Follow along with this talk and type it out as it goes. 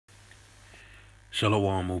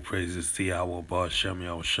Shalom, all praises to Yahweh, Bar Shem,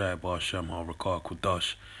 Yahweh Shai, Bar Shem, Harakar,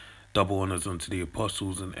 Kudash. Double honors unto the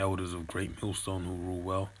apostles and elders of Great Millstone who rule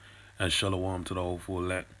well, and Shalom to the whole full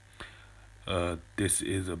elect. This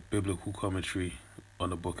is a biblical commentary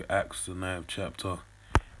on the book of Acts, the 9th chapter,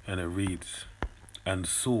 and it reads, And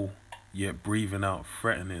Saul, yet breathing out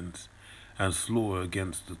threatenings and slaughter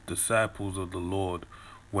against the disciples of the Lord,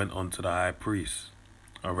 went unto the high priest.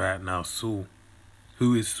 Alright, now Saul,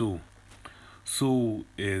 who is Saul? Saul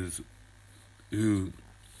is who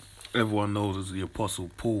everyone knows as the Apostle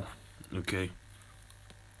Paul, okay?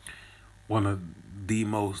 One of the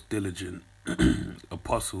most diligent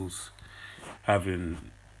apostles,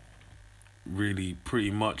 having really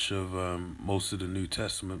pretty much of most of the New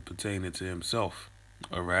Testament pertaining to himself,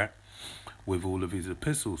 alright? With all of his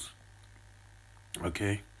epistles,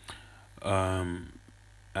 okay?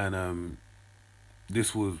 And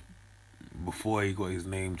this was before he got his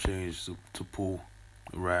name changed to Paul,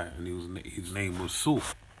 right? And his name was Saul,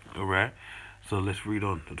 alright? So let's read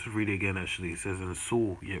on. Let's read it again, actually. It says, And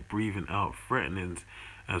Saul, yet breathing out threatenings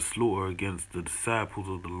and slaughter against the disciples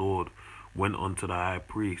of the Lord, went unto the high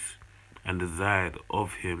priest and desired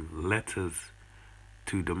of him letters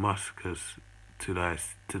to Damascus, to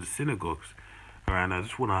the synagogues. Alright, and I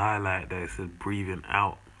just want to highlight that it says breathing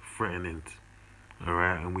out threatenings.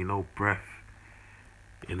 Alright, and we know breath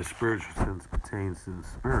in the spiritual sense pertains to the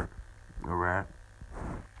spirit. Alright,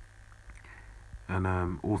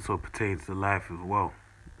 and also pertains to life as well.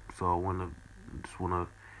 So I want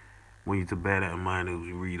you to bear that in mind as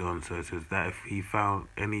we read on. So it says that if he found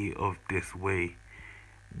any of this way,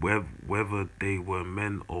 whether they were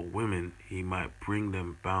men or women, he might bring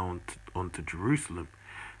them bound unto Jerusalem.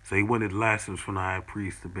 So he wanted license from the high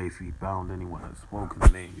priest to basically bound anyone that spoke in the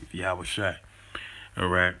name of Yahweh Shai.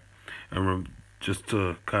 Alright, and just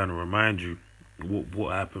to kind of remind you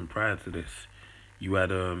what happened prior to this. You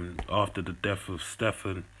had after the death of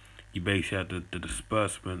Stephen, you basically had the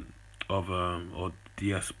disbursement of or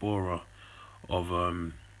diaspora of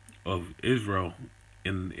Israel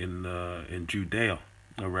in Judea,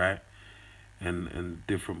 alright, and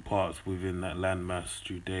different parts within that landmass,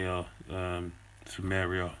 Judea,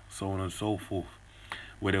 Samaria, so on and so forth,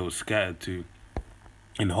 where they were scattered to,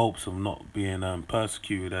 in hopes of not being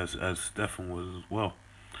persecuted as Stephen was as well,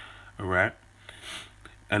 alright.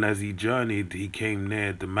 And as he journeyed, he came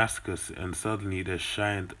near Damascus, and suddenly there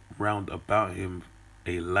shined round about him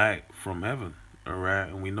a light from heaven. Alright,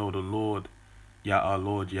 and we know the Lord, our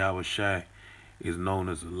Lord Yahweh Shai, is known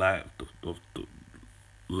as the light of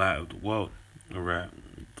the world. Alright,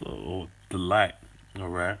 or the light.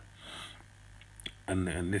 Alright,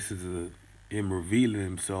 and this is him revealing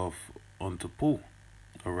himself unto Paul.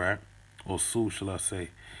 Alright, or Saul, shall I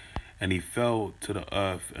say. And he fell to the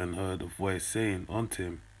earth and heard a voice saying unto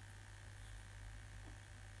him,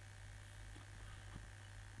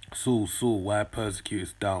 Saul, Saul, why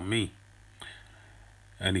persecutest thou me?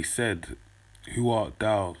 And he said, Who art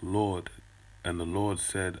thou, Lord? And the Lord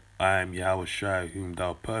said, I am Yahweh Shai, whom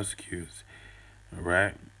thou persecutest.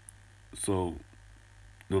 Alright? So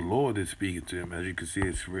the Lord is speaking to him. As you can see,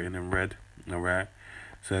 it's written in red. Alright?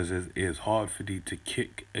 Says it is hard for thee to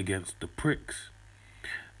kick against the pricks.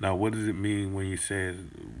 Now, what does it mean when you say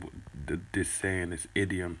this saying, this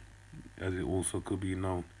idiom, as it also could be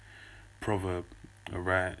known, proverb,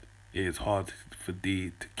 alright? It is hard for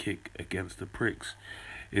thee to kick against the pricks.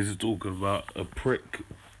 Is it talking about a prick,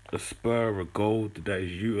 a spur, a goad that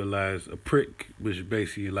is utilized, a prick, which is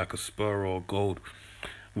basically like a spur or a goad,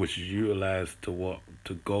 which is utilized to what?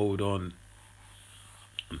 To goad on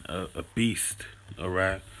a beast,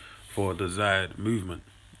 alright, for a desired movement,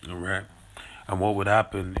 alright? And what would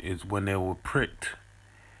happen is when they were pricked,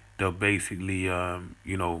 they'll basically,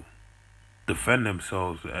 defend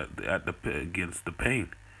themselves at the against the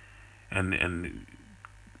pain, and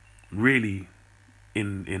really,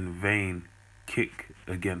 in vain, kick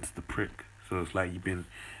against the prick. So it's like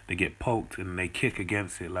they get poked and they kick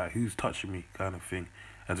against it, like who's touching me, kind of thing,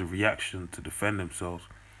 as a reaction to defend themselves.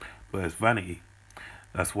 But it's vanity.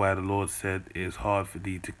 That's why the Lord said it is hard for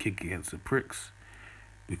thee to kick against the pricks.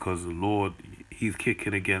 Because the Lord, he's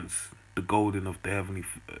kicking against the golden of the heavenly,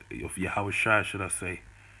 of Yahweh Shai, should I say,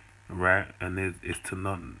 right? And it's to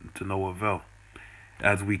no avail,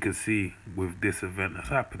 as we can see with this event that's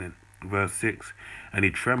happening. Verse 6, and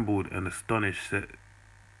he trembled and astonished said,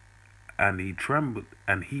 and he trembling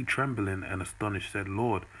and astonished said,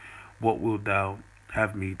 Lord, what wilt thou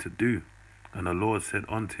have me to do? And the Lord said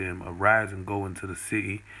unto him, Arise and go into the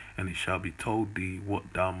city, and it shall be told thee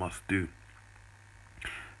what thou must do.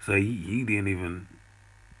 So he didn't even,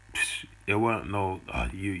 it weren't no,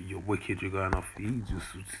 you're wicked, you're going off. He just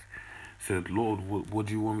said, Lord, what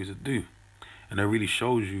do you want me to do? And that really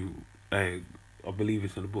shows you, I believe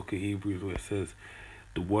it's in the book of Hebrews where it says,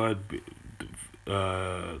 the word,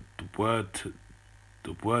 uh, the word,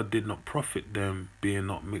 the word did not profit them, being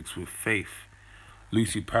not mixed with faith.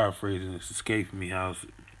 Loosely paraphrasing, it's escaping me how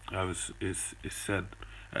it's said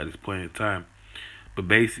at this point in time. But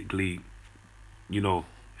basically,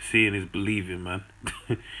 seeing is believing, man.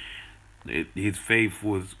 His faith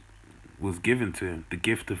was given to him. The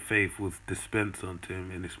gift of faith was dispensed unto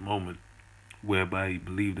him in this moment, whereby he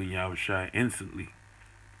believed in Yahushua instantly.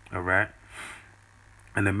 Alright?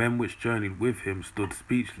 And the men which journeyed with him stood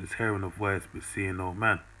speechless, hearing a voice, but seeing no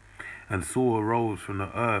man. And Saul arose from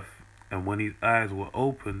the earth, and when his eyes were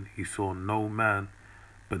opened, he saw no man,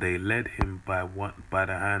 but they led him by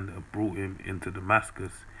the hand and brought him into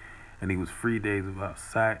Damascus. And he was 3 days without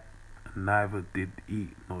sight, and neither did eat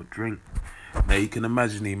nor drink. Now you can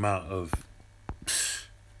imagine the amount of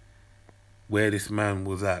where this man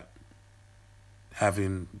was at,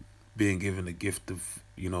 having been given the gift of,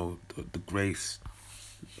 the grace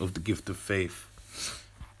of the gift of faith,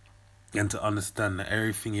 and to understand that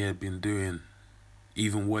everything he had been doing,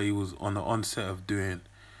 even what he was on the onset of doing,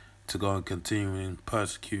 to go and continuing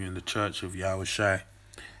persecuting the church of Yahushua,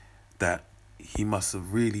 that he must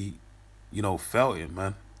have really, felt it,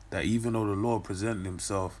 man. That even though the Lord presented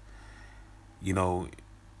himself, in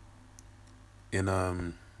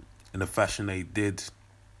the fashion they did,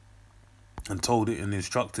 and told it and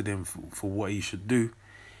instructed him for what he should do,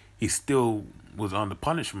 he still was under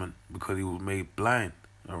punishment because he was made blind.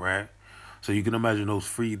 Alright, so you can imagine those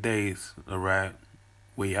 3 days, alright,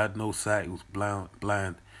 where he had no sight, he was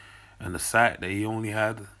blind, and the sight that he only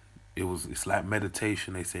had, it's like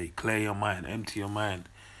meditation. They say, clear your mind, empty your mind,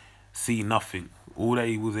 see nothing. All that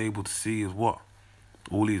he was able to see is what?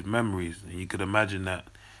 All these memories. And you could imagine that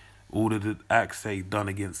all of the acts that he done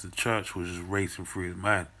against the church was just racing through his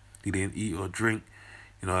mind. He didn't eat or drink.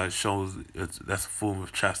 It shows that's a form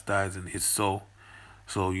of chastising his soul.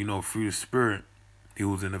 So, through the Spirit, he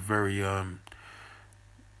was in a very,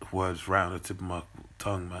 words right on the tip of my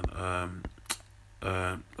tongue, man.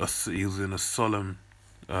 He was in a solemn,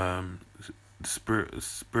 spirit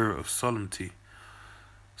of solemnity,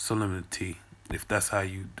 if that's how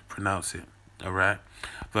you pronounce it. All right.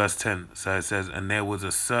 Verse 10, so it says, and there was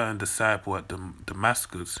a certain disciple at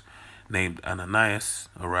Damascus named Ananias,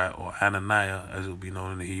 all right, or Hananiah, as it will be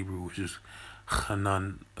known in the Hebrew, which is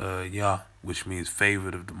Hananiah, which means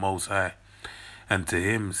favored of the Most High. And to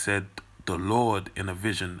him said the Lord in a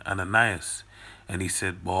vision, Ananias. And he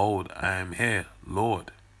said, behold, I am here,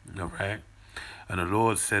 Lord. All right. And the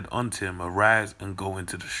Lord said unto him, arise and go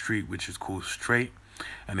into the street which is called Straight,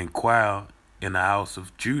 and inquire in the house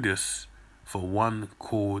of Judas for one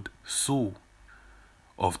called Saul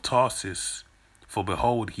of Tarsus, for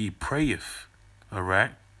behold, he prayeth. All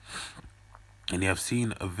right. And you have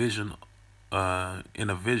seen a vision, in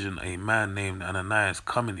a vision, a man named Ananias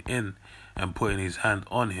coming in and putting his hand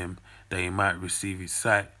on him that he might receive his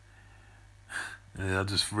sight. And I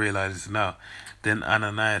just realized this now. Then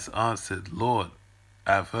Ananias answered, Lord,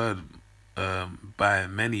 I have heard by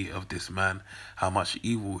many of this man how much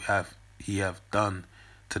evil he have done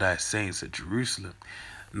to thy saints at Jerusalem.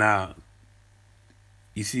 Now,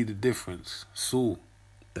 you see the difference. Saul,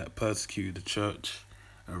 that persecuted the church,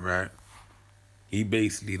 all right? He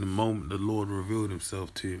basically, the moment the Lord revealed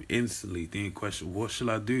himself to him, instantly didn't question, what shall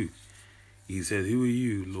I do? He said, who are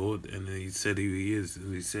you, Lord? And then he said who he is.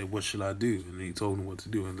 And he said, what shall I do? And he told him what to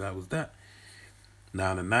do, and that was that.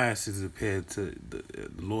 Now, Ananias the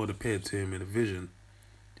Lord appeared to him in a vision,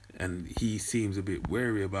 and he seems a bit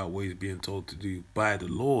wary about what he's being told to do by the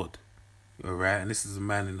Lord. All right? And this is a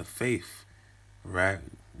man in the faith, right,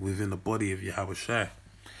 within the body of Yahushua.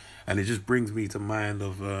 And it just brings me to mind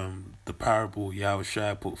of the parable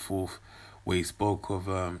Yahushua put forth, where he spoke of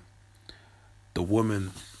the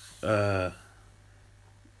woman that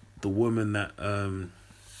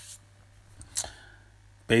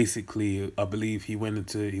basically, I believe he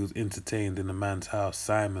was entertained in a man's house,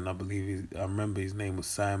 Simon. I remember his name was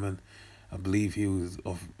Simon. I believe he was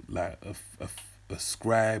of like a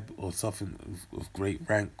scribe or something of great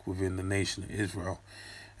rank within the nation of Israel.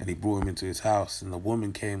 And he brought him into his house, and the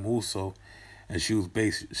woman came also, and she was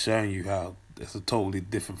basically showing you how that's a totally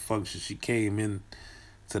different function. She came in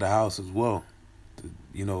to the house as well.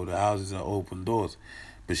 The houses are open doors,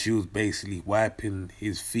 but she was basically wiping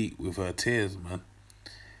his feet with her tears, man.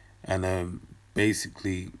 And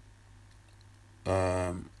basically,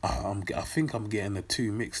 I think I'm getting the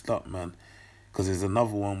two mixed up, man, because there's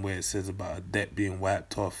another one where it says about a debt being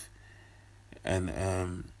wiped off, and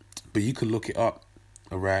but you can look it up.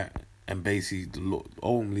 All right, And basically,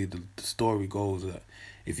 only the story goes that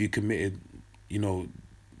if you committed,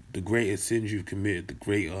 the greater sins you've committed, the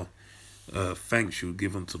greater thanks you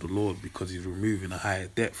give unto the Lord, because He's removing a higher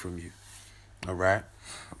debt from you. All right.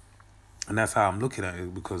 And that's how I'm looking at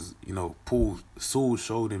it, because, Saul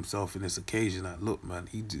showed himself in this occasion that, look, man,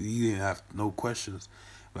 he didn't have no questions.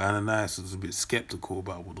 But Ananias was a bit skeptical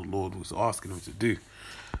about what the Lord was asking him to do.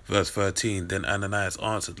 Verse 13, then Ananias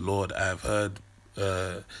answered, Lord, I have heard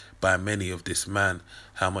by many of this man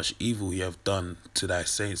how much evil he hath done to thy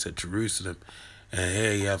saints at Jerusalem. And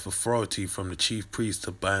here he hath authority from the chief priest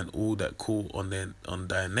to bind all that call on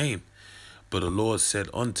thy name. But the Lord said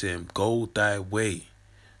unto him, go thy way,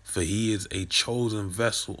 for he is a chosen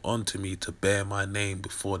vessel unto me to bear my name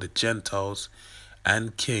before the Gentiles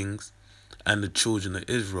and kings and the children of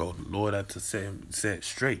Israel. The Lord had to set it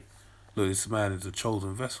straight. Look, this man is a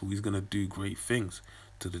chosen vessel. He's going to do great things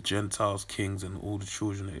to the Gentiles, kings, and all the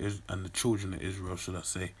children of Israel, should I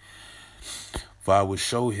say. For I will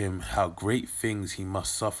show him how great things he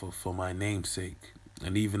must suffer for my name's sake.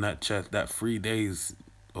 And even that 3 days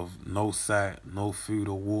of no sight, no food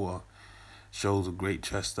or water, shows a great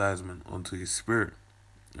chastisement unto his spirit.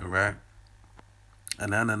 All right.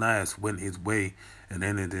 And Ananias went his way and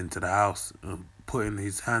entered into the house, and putting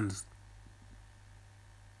his hands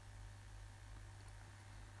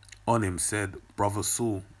on him, said, Brother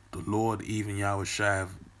Saul, the Lord, even Yahushua,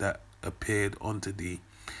 that appeared unto thee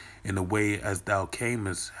in the way as thou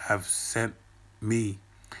camest, have sent me,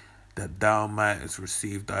 that thou mightest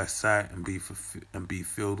receive thy sight and be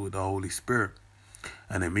filled with the Holy Spirit.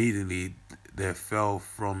 And immediately there fell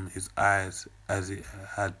from his eyes as it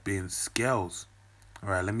had been scales. All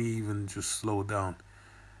right, let me even just slow down.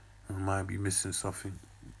 I might be missing something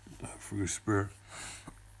through the Spirit.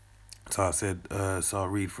 So I said, so I'll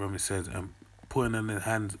read from it. Says, and putting his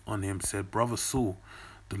hands on him, said, Brother Saul,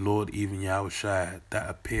 the Lord, even Yahushua, that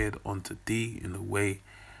appeared unto thee in the way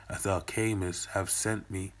as thou camest, have sent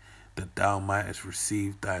me, that thou mightest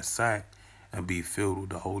receive thy sight and be filled with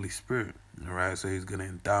the Holy Spirit. All right, so he's going to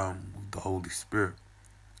endow him with the Holy Spirit.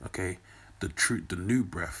 Okay, the truth, the new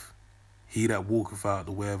breath. He that walketh out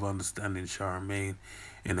the way of understanding shall remain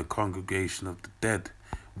in the congregation of the dead,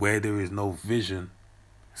 where there is no vision.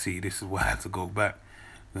 See, this is why I had to go back.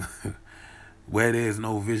 Where there is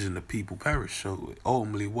no vision, the people perish. So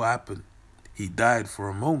ultimately, what happened? He died for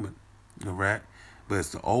a moment, all right? But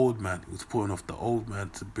it's the old man who's putting off the old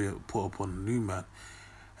man to be put upon the new man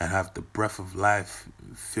and have the breath of life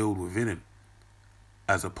filled within him,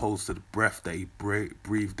 as opposed to the breath that he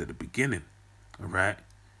breathed at the beginning, all right?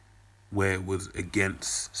 Where it was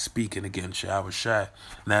speaking against Yahushua.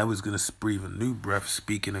 Now he's going to breathe a new breath,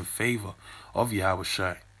 speaking in favor of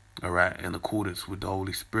Yahushua, all right, in accordance with the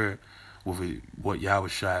Holy Spirit, with what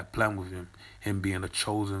Yahushua had planned with him being a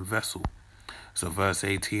chosen vessel. So verse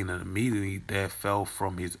 18, and immediately there fell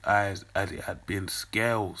from his eyes as it had been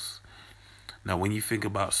scales. Now when you think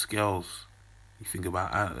about scales, you think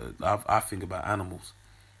about, I think about animals.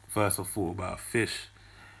 First I thought about a fish,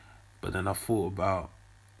 but then I thought about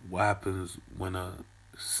what happens when a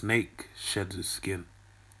snake sheds its skin.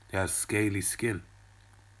 It has scaly skin.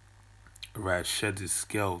 Alright, sheds its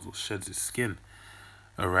scales or sheds its skin.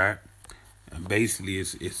 Alright, and basically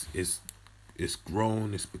it's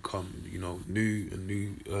grown. It's become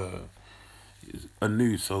new,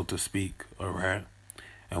 so to speak. Alright,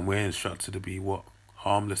 and we're instructed to be what?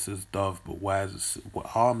 Harmless as doves, but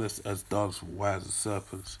harmless as doves, but wise as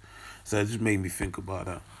serpents. So it just made me think about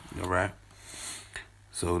that. Alright.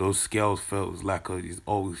 So those scales felt like he's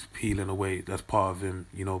always peeling away. That's part of him,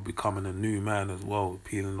 becoming a new man as well,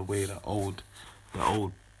 peeling away the old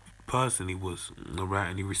person he was. All right,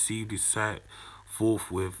 and he received his sight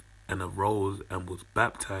forthwith and arose and was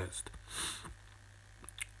baptized.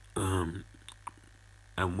 And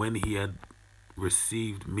when he had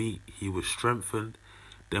received meat, he was strengthened.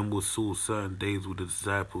 Then was Saul certain days with the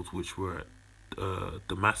disciples which were at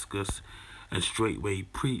Damascus, and straightway he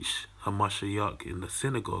preached Hamashiach in the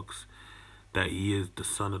synagogues, that he is the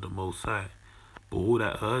Son of the Most High. But all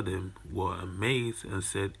that heard him were amazed and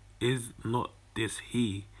said, Is not this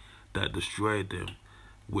he that destroyed them,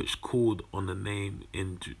 which called on this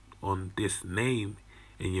name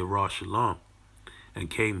in Yerushalayim, and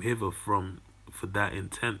came hither for that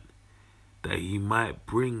intent, that he might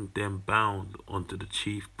bring them bound unto the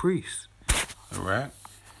chief priests? All right.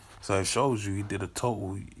 So it shows you he did a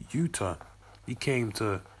total U-turn. He came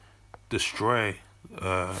to destroy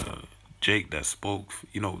Jake that spoke,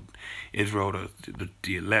 Israel,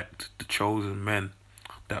 the elect, the chosen men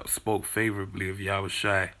that spoke favorably of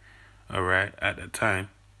Yahushua, all right, at that time.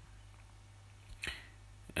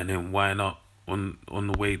 And then why not on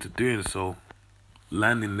the way to doing so,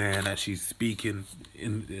 landing there and actually speaking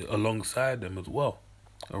in alongside them as well.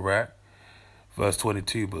 All right. Verse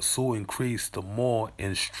 22, but Saul increased the more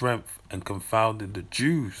in strength and confounded the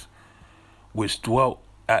Jews which dwelt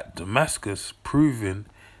at Damascus, proving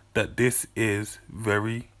that this is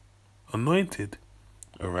very anointed.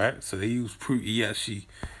 All right, so he actually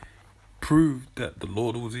proved that the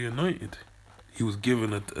Lord was the anointed. He was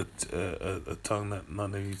given a tongue that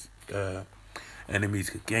none of his enemies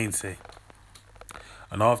could gainsay.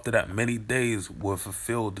 And after that, many days were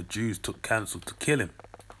fulfilled. The Jews took counsel to kill him.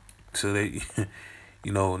 So they,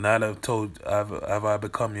 now that I've told, have I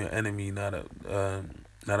become your enemy? Now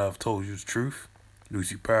that I've told you the truth,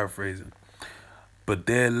 Lucy paraphrasing. But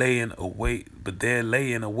their laying await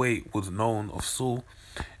was known of Saul,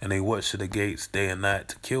 and they watched at the gates day and night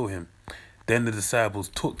to kill him. Then the disciples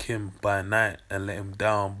took him by night and let him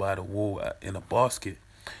down by the wall in a basket.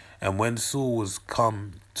 And when Saul was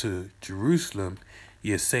come to Jerusalem,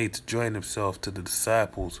 he essayed to join himself to the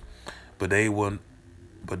disciples, but they were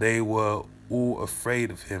all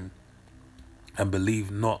afraid of him, and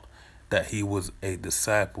believed not that he was a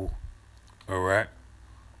disciple. All right.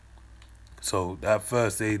 So at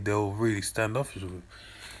first they were really standoffish with him.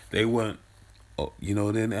 They weren't, they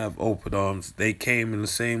didn't have open arms. They came in the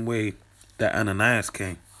same way that Ananias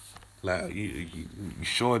came. Like, you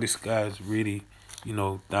sure this guy's really,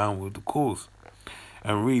 down with the cause?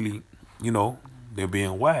 And really, they're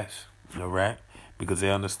being wise, all right? Because they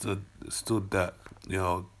understood that,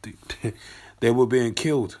 they were being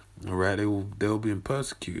killed, all right? They were being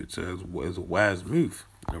persecuted, so it was a wise move,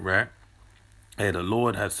 all right? And the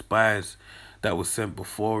Lord had spies that were sent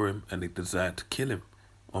before him, and they desired to kill him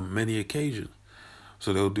on many occasions.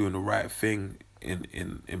 So they were doing the right thing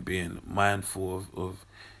in being mindful of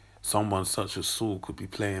someone such as Saul could be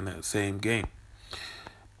playing that same game.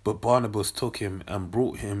 But Barnabas took him and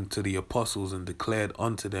brought him to the apostles and declared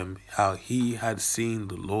unto them how he had seen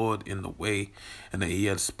the Lord in the way, and that he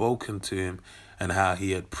had spoken to him, and how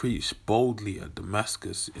he had preached boldly at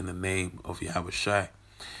Damascus in the name of Yahushua.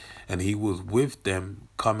 And he was with them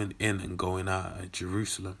coming in and going out at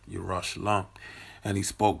Jerusalem, Yerushalayim. And he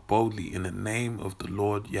spoke boldly in the name of the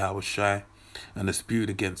Lord Yahushua, and disputed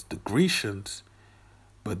against the Grecians,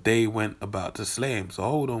 but they went about to slay him. So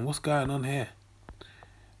hold on, what's going on here?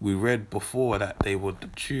 We read before that they were the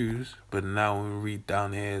Jews, but now when we read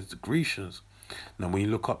down here as the Grecians. Now when you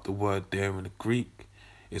look up the word there in the Greek,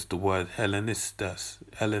 it's the word Hellenistas.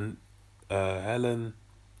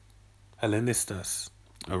 Hellenistas,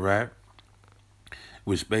 all right?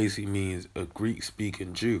 Which basically means a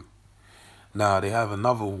Greek-speaking Jew. Now they have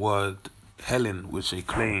another word, Hellen, which they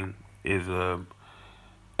claim is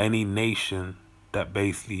any nation that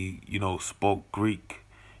basically, spoke Greek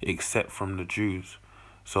except from the Jews.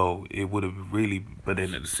 So it would have really, but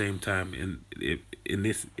then at the same time, if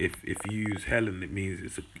you use Hellen, it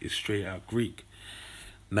means it's straight out Greek.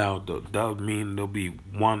 Now that would mean there'll be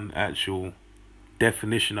one actual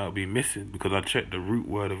definition that will be missing, because I checked the root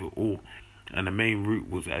word of it all, and the main root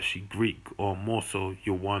was actually Greek, or more so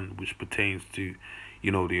your one, which pertains to,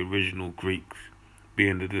 the original Greeks,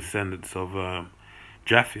 being the descendants of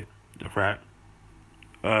Japhet, right?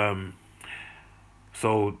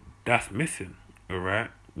 So that's missing, all right?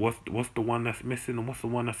 What's the one that's missing, and what's the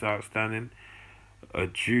one that's outstanding? A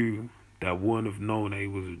Jew that wouldn't have known that he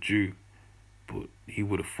was a Jew, but he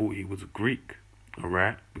would have thought he was a Greek, all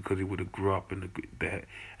right? Because he would have grew up in the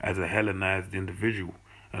as a Hellenized individual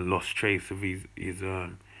and lost trace of his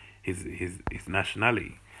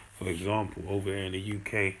nationality. For example, over here in the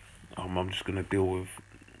UK, I'm just gonna deal with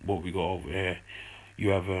what we got over here.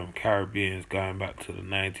 You have Caribbeans going back to the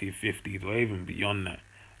 1950s or even beyond that.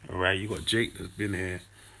 All right, you got Jake that's been here,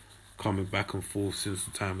 coming back and forth since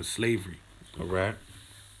the time of slavery. All right.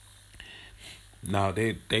 Now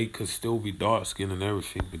they could still be dark skinned and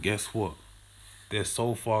everything, but guess what? They're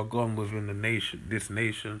so far gone within this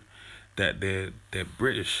nation, that they're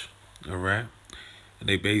British. All right, and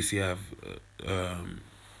they basically have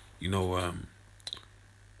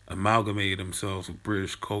amalgamated themselves with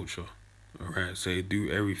British culture. All right, so they do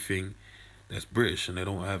everything that's British, and they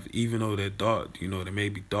don't have, even though they're dark, they may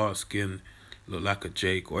be dark skinned, look like a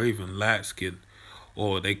Jake, or even light skinned,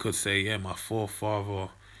 or they could say, yeah, my forefather,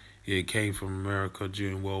 he came from America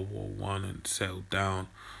during World War I and settled down,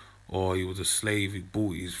 or he was a slave, he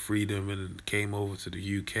bought his freedom and came over to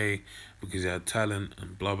the UK because he had talent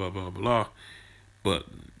and blah blah blah blah. But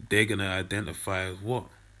they're gonna identify as what?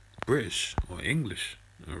 British or English,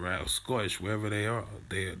 all right, or Scottish, wherever they are,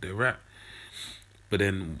 they're at. But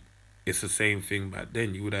then it's the same thing back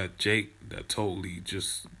then. You would have Jake that totally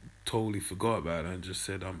forgot about it and just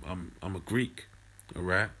said, I'm a Greek. All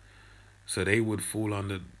right. So they would fall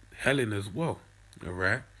under Helen as well. All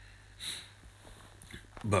right.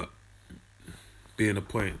 But being a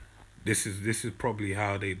point, this is probably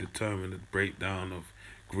how they determine the breakdown of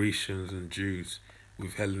Grecians and Jews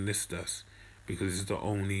with Hellenistas, because it's the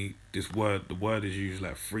only this word the word is used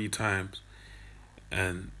like 3 times,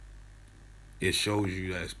 and it shows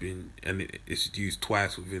you that it's used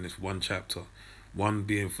twice within this one chapter, one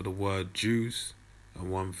being for the word Jews, and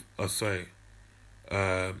one sorry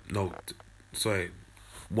no sorry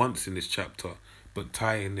once in this chapter, but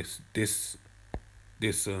tying this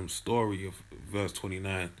story of verse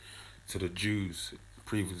 29 to the Jews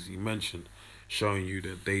previously mentioned, showing you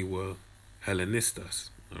that they were Hellenistas.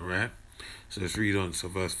 All right. So let's read on to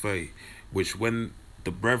verse 30. Which when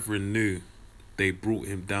the brethren knew, they brought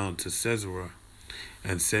him down to Caesarea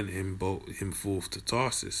and sent him forth to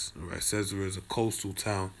Tarsus. All right. Caesarea is a coastal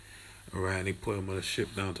town. All right. And they put him on a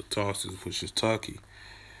ship down to Tarsus, which is Turkey.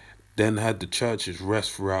 Then had the churches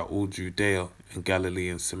rest throughout all Judea and Galilee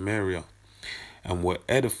and Samaria, and were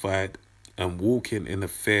edified, and walking in the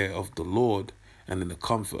fear of the Lord and in the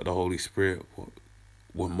comfort of the Holy Spirit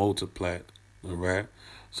were multiplied. All right.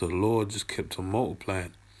 So the Lord just kept on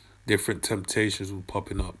multiplying. Different temptations were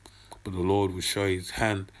popping up, but the Lord would show his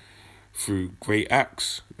hand through great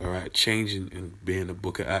acts. All right. Changing and being the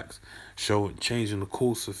book of Acts, changing the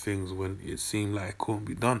course of things when it seemed like it couldn't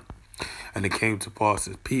be done. And it came to pass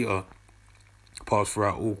as Peter passed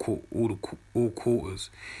throughout all quarters,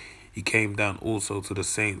 he came down also to the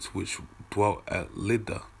saints which dwelt at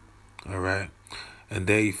Lydda. All right. And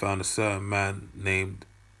there he found a certain man named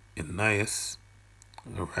Aeneas,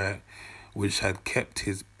 all right, which had kept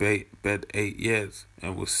his bed 8 years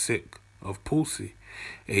and was sick of palsy.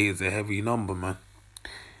 8 is a heavy number, man.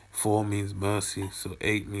 4 means mercy, so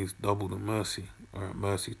 8 means double the mercy, all right,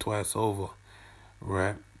 mercy twice over,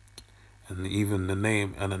 right? And even the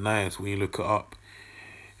name Ananias, when you look it up,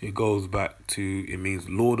 it goes back to, it means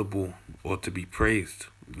laudable or to be praised,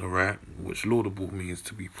 all right? Which laudable means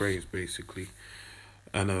to be praised, basically.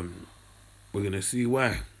 And we're going to see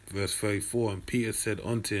why. Verse 34, and Peter said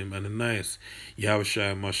unto him, Ananias,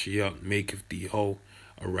 Yahushua Mashiach maketh thee whole.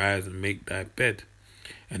 Arise and make thy bed.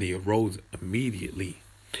 And he arose immediately.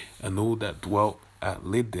 And all that dwelt at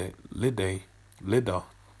Lydda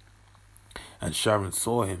and Sharon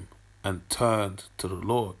saw him and turned to the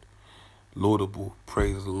Lord. Laudable,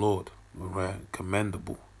 praise the Lord, all right,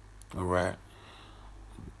 commendable, all right.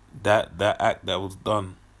 That act that was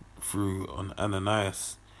done through on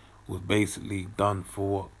Ananias was basically done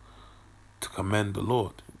for to commend the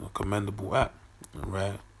Lord, a commendable act, all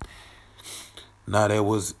right. Now there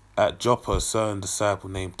was at Joppa a certain disciple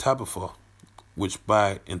named Tabitha, which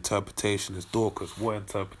by interpretation is Dorcas. What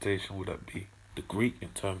interpretation would that be? The Greek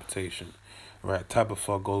interpretation, right?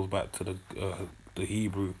 Tabitha goes back to the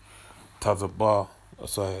Hebrew Tazabaya,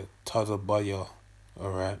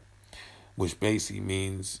 all right, which basically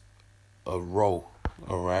means a roll,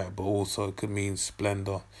 all right, but also it could mean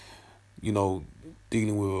splendor, you know,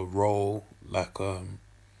 dealing with a roll, like,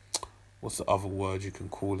 what's the other word you can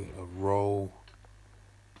call it? A roll.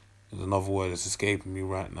 There's another word that's escaping me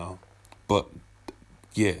right now, but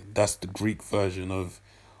yeah, that's the Greek version of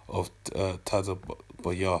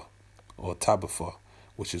Tazabaya or Tabitha,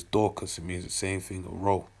 which is Dorcas. It means the same thing, a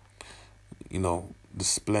roll. You know, the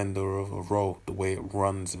splendor of a roll, the way it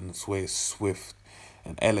runs and the way it's swift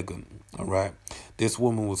and elegant, all right? This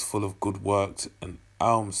woman was full of good works and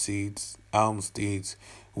alms deeds,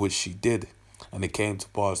 which she did. And it came to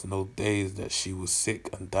pass in those days that she was sick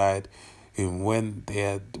and died, and when they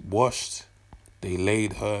had washed, they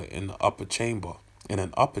laid her in an upper chamber.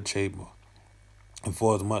 And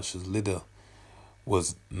forasmuch as Lydda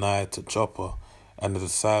was nigh to Joppa, and the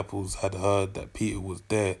disciples had heard that Peter was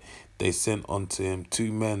there, they sent unto him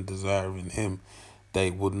 2 men, desiring him they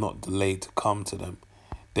would not delay to come to them.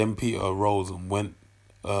 Then Peter arose and went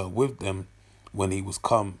with them. When he was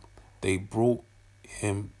come, they brought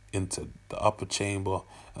him into the upper chamber,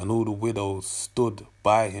 and all the widows stood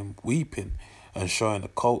by him weeping, and showing the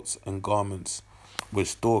coats and garments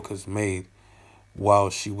which Dorcas made while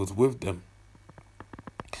she was with them.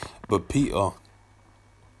 But Peter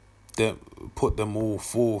then put them all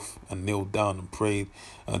forth and kneeled down and prayed,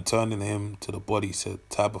 and turning him to the body said,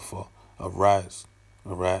 Tabitha, arise.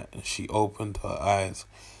 All right, and she opened her eyes,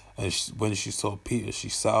 and when she saw Peter, she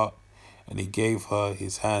sat up, and he gave her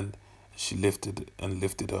his hand, and she lifted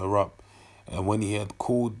her up. And when he had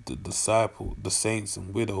called the saints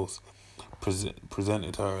and widows,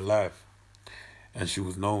 presented her alive, and she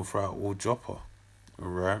was known throughout all Joppa. All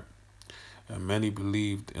right, and many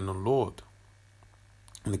believed in the Lord.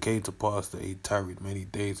 And it came to pass that he tarried many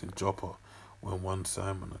days in Joppa, when one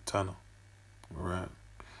Simon a Tanner, right?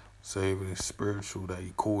 Save it is spiritual that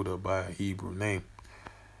he called her by a Hebrew name.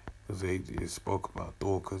 Because they spoke about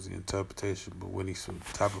Thor because the interpretation, but when he said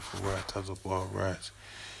Tabitha Rise, Tabitha Rise,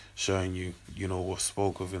 showing you, what's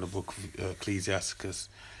spoke of in the book of Ecclesiasticus,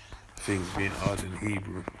 things being odd in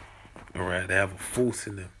Hebrew, alright, they have a force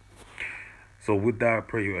in them. So with that, I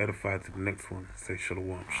pray you're edified to the next one. Say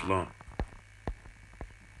shalom, shalom.